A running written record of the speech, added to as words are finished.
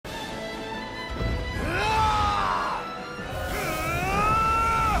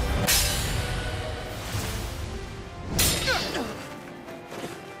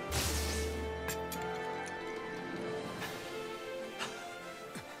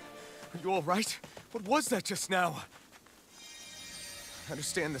Are you all right? What was that just now? I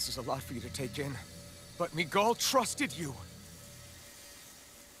understand this is a lot for you to take in, but Miguel trusted you.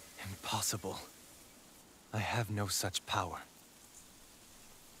 Impossible. I have no such power.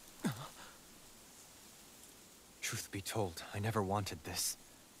 Truth be told, I never wanted this.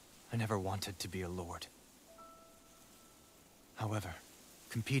 I never wanted to be a lord. However,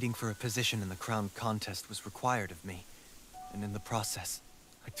 competing for a position in the crown contest was required of me, and in the process,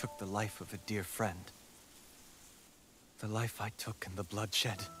 I took the life of a dear friend. The life I took and the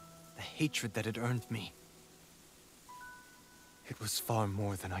bloodshed, the hatred that it earned me. It was far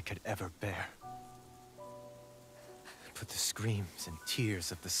more than I could ever bear. But the screams and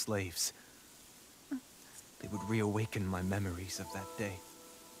tears of the slaves, they would reawaken my memories of that day.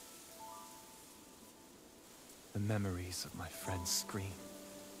 The memories of my friend's scream,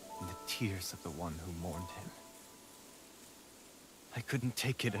 and the tears of the one who mourned him. I couldn't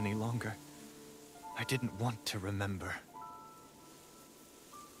take it any longer. I didn't want to remember.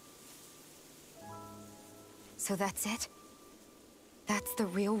 So that's it? That's the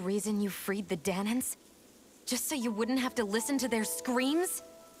real reason you freed the Danans? Just so you wouldn't have to listen to their screams?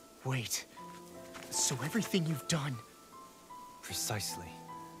 Wait. So everything you've done... Precisely.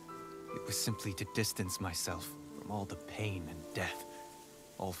 It was simply to distance myself from all the pain and death,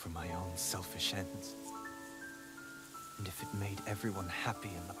 all for my own selfish ends. And if it made everyone happy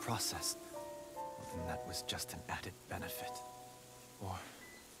in the process, well, then that was just an added benefit. Or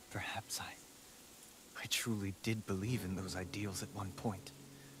perhaps I truly did believe in those ideals at one point.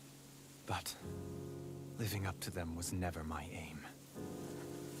 But living up to them was never my aim.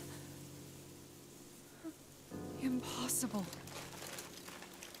 Impossible.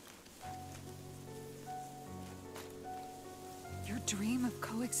 Your dream of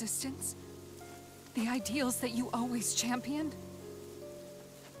coexistence? The ideals that you always championed?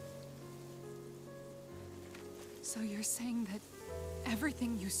 So you're saying that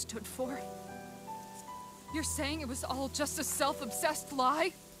everything you stood for? You're saying it was all just a self-obsessed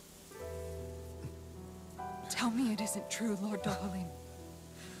lie? Tell me it isn't true, Lord Dolhalim.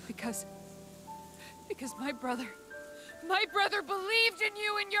 Because my brother believed in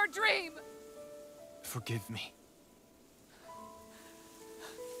you in your dream! Forgive me.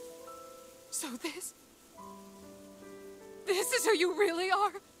 So this is who you really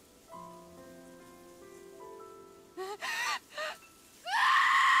are?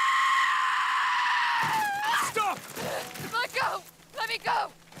 Stop! Let go! Let me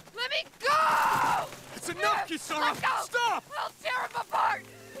go! Let me go! It's enough, Kisara! Let go! Stop! I'll tear him apart!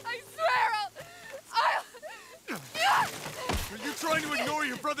 I swear Are you trying to ignore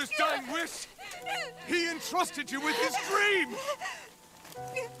your brother's dying wish? He entrusted you with his dream!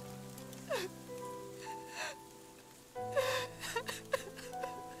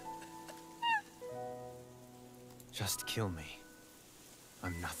 Just kill me.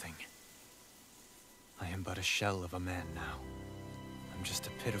 I'm nothing. I am but a shell of a man now. I'm just a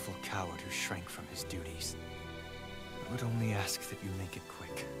pitiful coward who shrank from his duties. I would only ask that you make it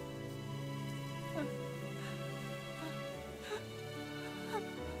quick.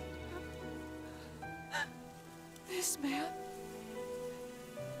 This man...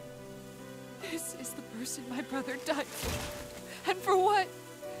 This is the person my brother died for. And for what?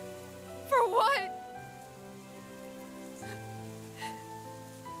 For what?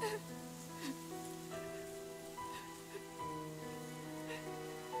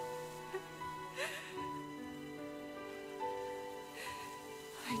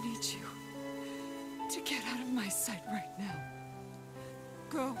 I need you to get out of my sight right now.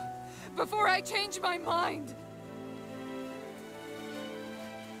 Go, before I change my mind!